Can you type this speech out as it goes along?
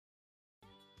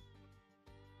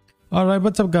Alright,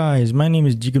 what's up guys? My name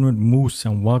is Chicken with Moose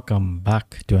and welcome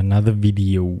back to another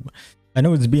video. I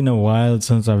know it's been a while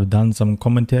since I've done some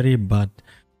commentary, but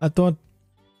I thought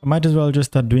I might as well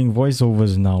just start doing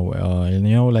voiceovers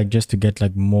now, like just to get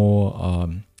like more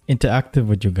interactive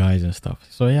with you guys and stuff.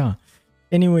 So yeah,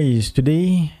 anyways,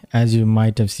 today, as you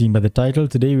might have seen by the title,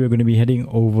 today we're going to be heading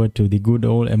over to the good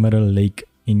old Emerald Lake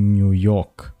in New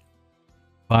York.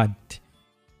 But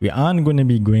we aren't going to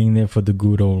be going there for the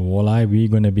good old walleye. We're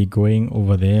going to be going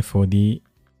over there for the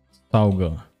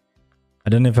Sauger.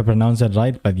 I don't know if I pronounced that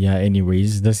right, but yeah,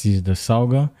 anyways, this is the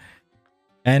Sauger.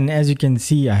 And as you can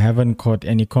see, I haven't caught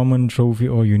any common, trophy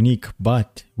or unique,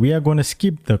 but we are going to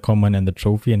skip the common and the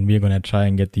trophy and we're going to try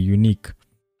and get the unique.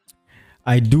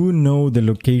 I do know the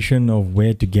location of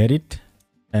where to get it,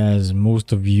 as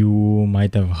most of you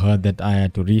might have heard that I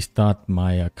had to restart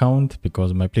my account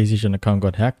because my PlayStation account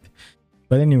got hacked.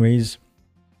 But anyways,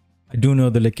 I do know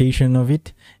the location of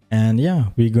it, and yeah,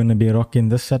 we're gonna be rocking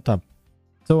this setup.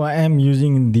 So I am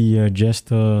using the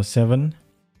Jester 7.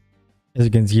 As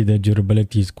you can see, the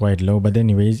durability is quite low, but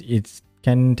anyways, it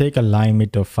can take a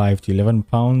limit of 5 to 11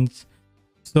 pounds.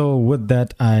 So with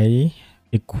that, I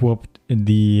equipped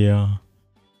the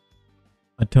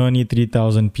Attorney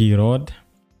 3000p rod,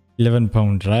 11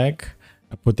 pound drag.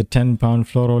 I put the 10 pound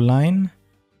fluoro line.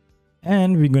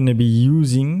 And we're going to be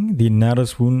using the narrow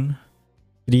spoon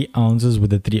 3 ounces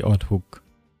with a 3/0 hook.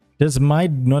 This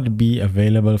might not be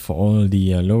available for all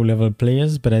the low level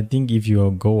players, but I think if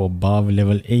you go above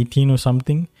level 18 or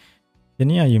something, then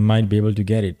yeah, you might be able to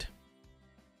get it.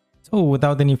 So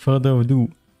without any further ado,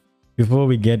 before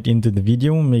we get into the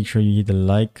video, make sure you hit the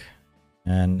like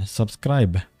and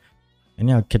subscribe. And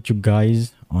yeah, I'll catch you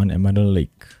guys on Emerald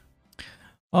Lake.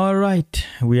 Alright,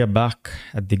 we are back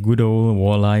at the good old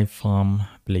walleye farm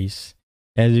place.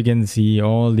 As you can see,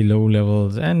 all the low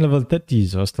levels and level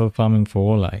 30s are still farming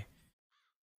for walleye.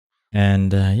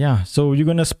 And yeah, so you're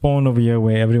gonna spawn over here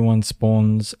where everyone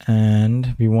spawns,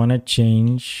 and we want to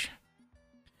change.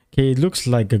 Okay, it looks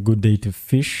like a good day to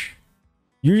fish.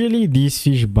 Usually these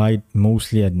fish bite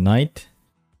mostly at night,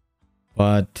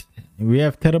 but we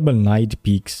have terrible night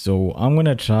peaks, so I'm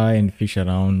gonna try and fish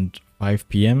around 5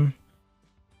 p.m.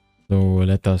 So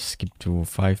let us skip to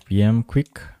 5 p.m.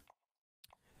 quick.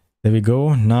 There we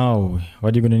go. Now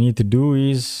what you're going to need to do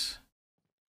is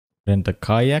rent a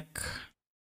kayak.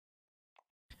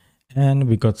 And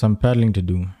we got some paddling to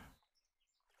do.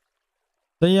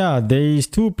 So yeah, there's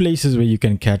 2 places where you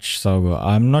can catch Sauger.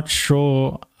 I'm not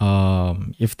sure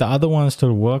if the other one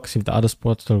still works, if the other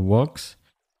spot still works.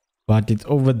 But it's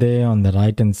over there on the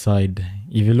right hand side.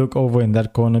 If you look over in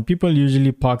that corner, people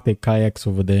usually park their kayaks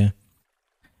over there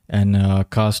and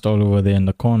cast all over there in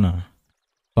the corner.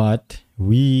 But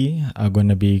we are going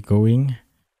to be going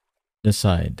this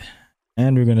side,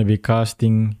 and we're going to be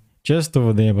casting just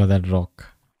over there by that rock.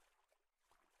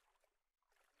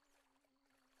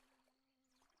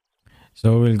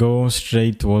 So we'll go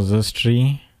straight towards this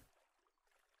tree,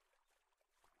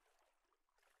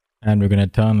 and we're going to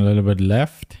turn a little bit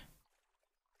left.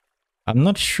 I'm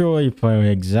not sure if I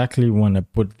exactly want to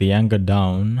put the anchor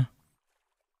down,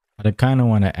 but I kind of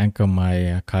want to anchor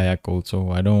my kayak also.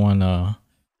 I don't want to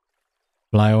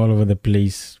fly all over the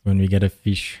place when we get a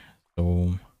fish.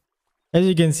 So as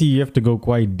you can see, you have to go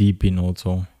quite deep in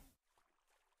also.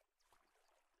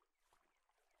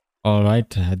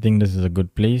 Alright, I think this is a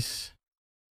good place.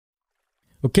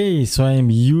 Okay, so I am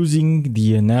using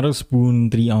the narrow spoon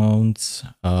 3 ounce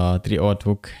 3/0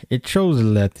 hook. It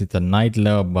shows that it's a night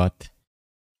lure, but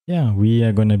yeah, we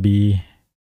are gonna be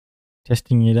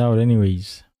testing it out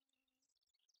anyways.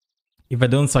 If I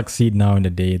don't succeed now in the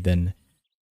day, then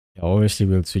obviously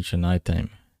we'll switch to nighttime.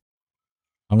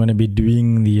 I'm gonna be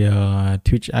doing the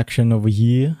Twitch action over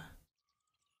here.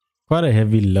 Quite a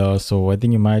heavy lure, so I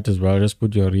think you might as well just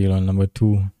put your reel on number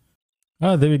 2.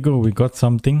 Ah, there we go. We got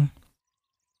something.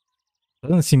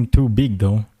 Doesn't seem too big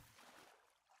though.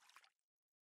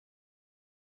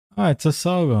 Ah, it's a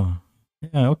Sauger.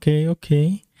 Yeah, okay.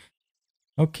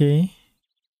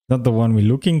 Not the one we're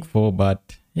looking for,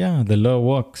 but yeah, the lure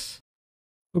works.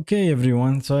 Okay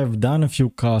everyone, so I've done a few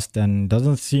casts and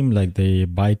doesn't seem like they're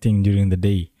biting during the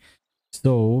day.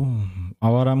 So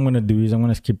what I'm gonna do is I'm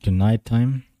gonna skip to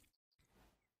nighttime.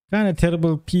 Kind of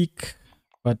terrible peak,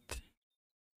 but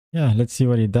yeah, let's see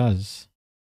what it does.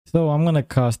 So I'm gonna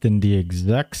cast in the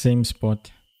exact same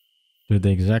spot to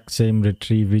the exact same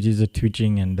retrieve, which is a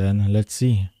twitching, and then let's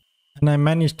see. And I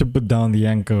managed to put down the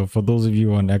anchor. For those of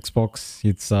you on Xbox,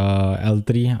 it's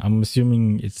L3. I'm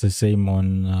assuming it's the same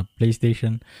on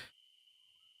PlayStation.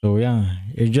 So yeah,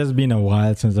 it's just been a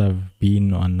while since I've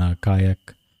been on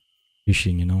kayak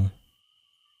fishing, you know.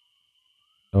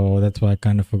 So that's why I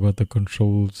kind of forgot the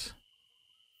controls.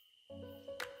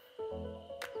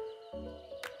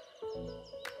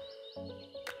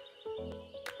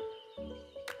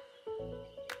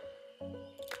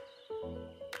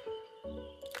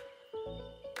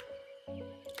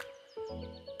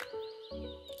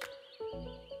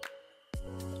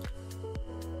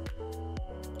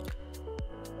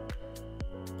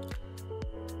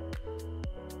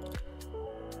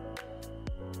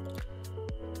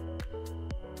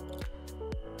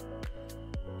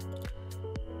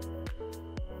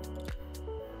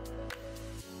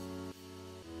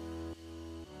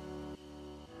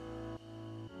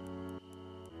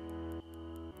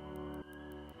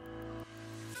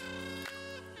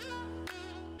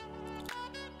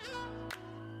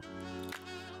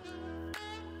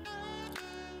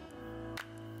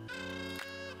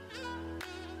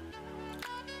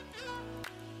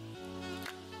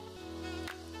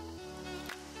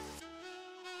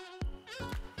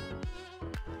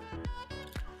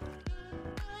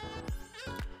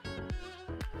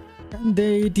 And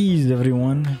there it is,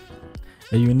 everyone.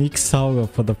 A unique Sauger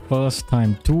for the first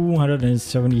time.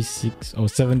 276 or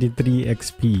 73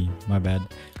 XP. My bad.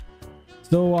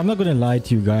 So I'm not gonna lie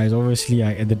to you guys. Obviously,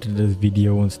 I edited this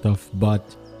video and stuff,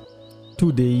 but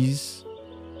 2 days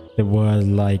there was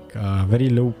like very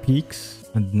low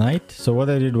peaks at night. So what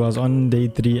I did was on day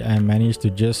 3, I managed to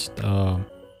just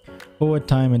over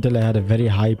time until I had a very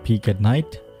high peak at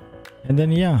night, and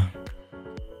then yeah,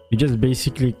 you just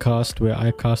basically cast where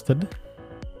I casted,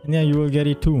 and yeah, you will get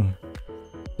it too.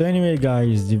 So anyway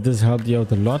guys, if this helped you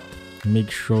out a lot,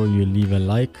 make sure you leave a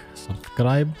like,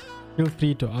 subscribe, feel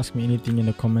free to ask me anything in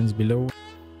the comments below.